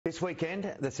This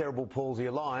weekend, the Cerebral Palsy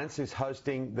Alliance is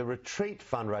hosting the Retreat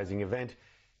fundraising event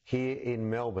here in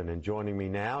Melbourne. And joining me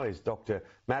now is Dr.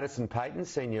 Madison, Paton,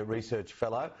 Senior Research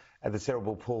Fellow at the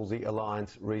Cerebral Palsy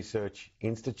Alliance Research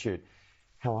Institute.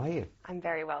 How are you? I'm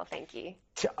very well, thank you.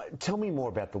 Tell me more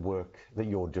about the work that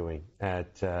you're doing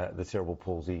at the Cerebral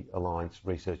Palsy Alliance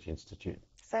Research Institute.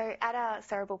 So at our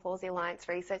Cerebral Palsy Alliance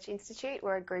Research Institute,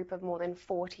 we're a group of more than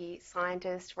 40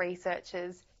 scientists,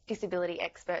 researchers, disability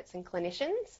experts and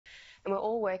clinicians, and we're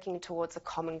all working towards a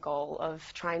common goal of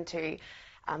trying to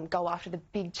go after the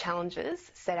big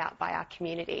challenges set out by our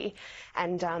community.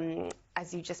 And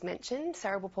as you just mentioned,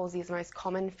 cerebral palsy is the most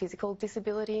common physical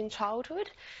disability in childhood,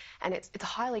 and it's a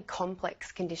highly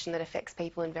complex condition that affects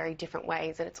people in very different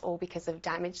ways, and it's all because of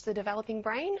damage to the developing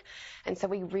brain. And so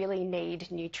we really need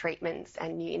new treatments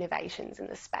and new innovations in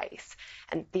the space.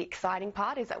 And the exciting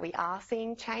part is that we are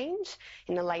seeing change.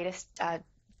 In the latest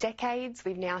decades,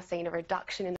 we've now seen a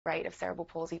reduction in the rate of cerebral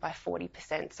palsy by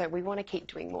 40%, so we want to keep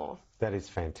doing more. That is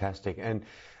fantastic. And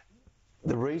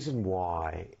the reason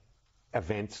why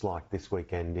events like this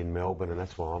weekend in Melbourne, and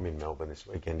that's why I'm in Melbourne this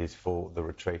weekend, is for the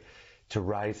retreat, to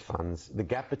raise funds. The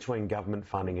gap between government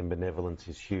funding and benevolence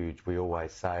is huge, we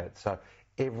always say it, so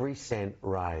every cent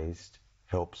raised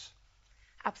helps.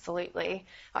 Absolutely.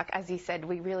 Like, as you said,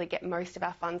 we really get most of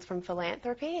our funds from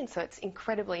philanthropy, and so it's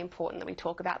incredibly important that we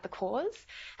talk about the cause.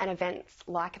 And events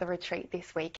like the retreat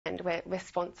this weekend, we're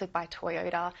sponsored by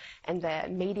Toyota and the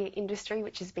media industry,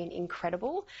 which has been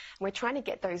incredible. And we're trying to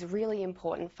get those really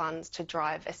important funds to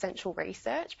drive essential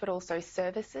research, but also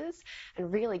services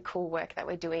and really cool work that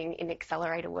we're doing in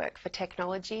accelerator work for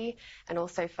technology and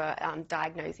also for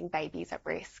diagnosing babies at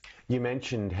risk. You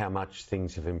mentioned how much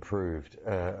things have improved.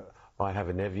 I have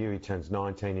a nephew, he turns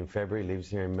 19 in February, lives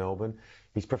here in Melbourne.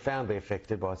 He's profoundly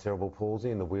affected by cerebral palsy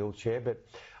in the wheelchair, but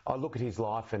I look at his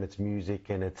life and it's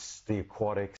music and it's the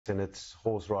aquatics and it's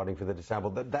horse riding for the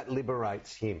disabled. That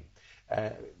liberates him.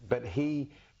 But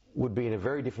he would be in a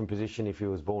very different position if he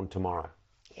was born tomorrow.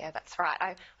 Yeah, that's right.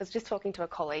 I was just talking to a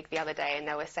colleague the other day and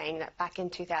they were saying that back in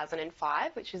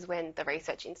 2005, which is when the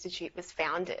Research Institute was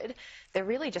founded, there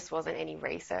really just wasn't any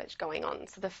research going on.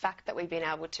 So the fact that we've been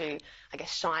able to, I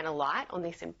guess, shine a light on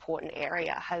this important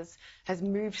area has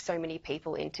moved so many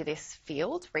people into this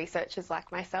field, researchers like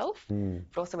myself,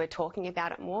 but also we're talking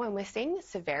about it more and we're seeing the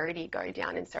severity go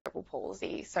down in cerebral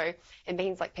palsy. So it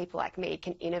means like people like me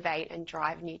can innovate and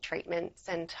drive new treatments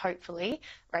and hopefully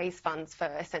raise funds for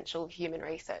essential human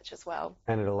research as well.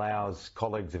 And it allows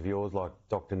colleagues of yours like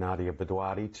Dr. Nadia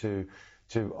Badwadi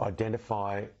to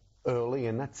identify early,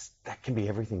 and that can be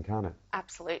everything, can't it?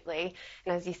 Absolutely.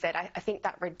 And as you said, I think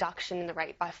that reduction in the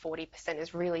rate by 40%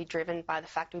 is really driven by the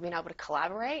fact we've been able to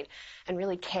collaborate and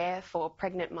really care for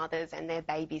pregnant mothers and their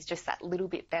babies just that little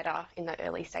bit better in the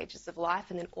early stages of life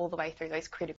and then all the way through those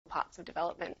critical parts of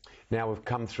development. Now we've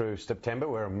come through September.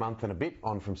 We're a month and a bit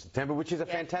on from September, which is a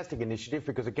fantastic initiative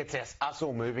because it gets us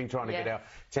all moving, trying to get our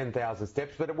 10,000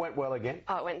 steps, but it went well again.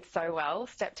 Oh, it went so well.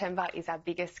 September is our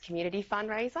biggest community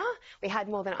fundraiser. We had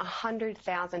more than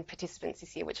 100,000 participants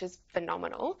this year, which is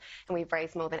phenomenal, and we've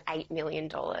raised more than $8 million.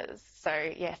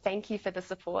 So yeah, thank you for the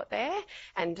support there.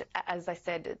 And as I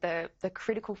said, the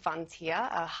critical funds here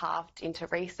are halved into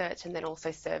research and then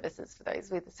also services for those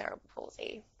with cerebral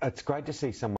palsy. It's great to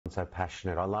see someone so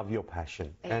passionate. I love your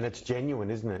passion. And it's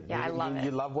genuine, isn't it? Yeah, I love it.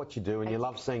 You love what you do and you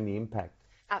love seeing the impact.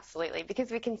 Absolutely,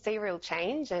 because we can see real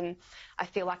change, and I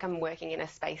feel like I'm working in a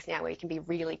space now where you can be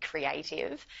really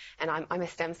creative, and I'm a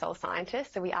stem cell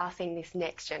scientist, so we are seeing this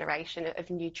next generation of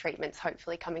new treatments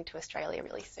hopefully coming to Australia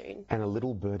really soon. And a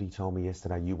little birdie told me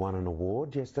yesterday you won an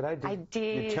award yesterday. I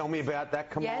did. You tell me about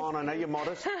that. Come on, I know you're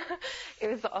modest.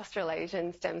 It was the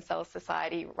Australasian Stem Cell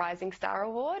Society Rising Star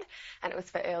Award, and it was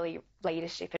for early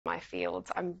leadership in my field.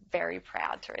 So I'm very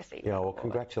proud to receive it. Yeah, well,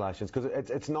 congratulations, because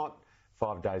it's not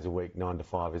 5 days a week, 9 to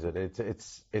 5, is it?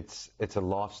 It's a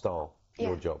lifestyle,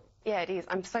 your job. Yeah, it is.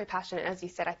 I'm so passionate. As you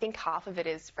said, I think half of it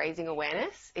is raising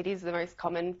awareness. It is the most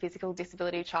common physical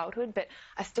disability of childhood, but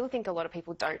I still think a lot of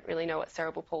people don't really know what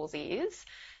cerebral palsy is.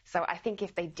 So I think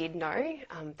if they did know,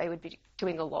 they would be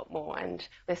doing a lot more, and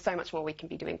there's so much more we can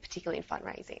be doing, particularly in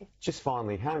fundraising. Just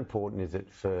finally, how important is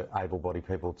it for able-bodied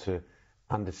people to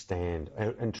understand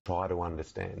and try to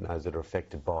understand those that are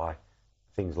affected by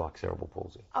things like cerebral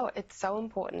palsy? Oh, it's so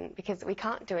important because we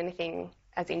can't do anything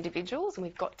as individuals and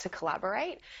we've got to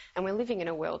collaborate, and we're living in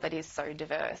a world that is so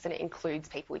diverse and it includes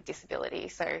people with disability,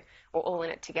 so we're all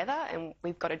in it together and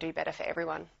we've got to do better for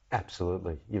everyone.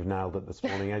 Absolutely. You've nailed it this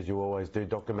morning, as you always do.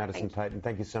 Dr. Madison Paton,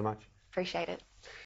 thank you so much. Appreciate it.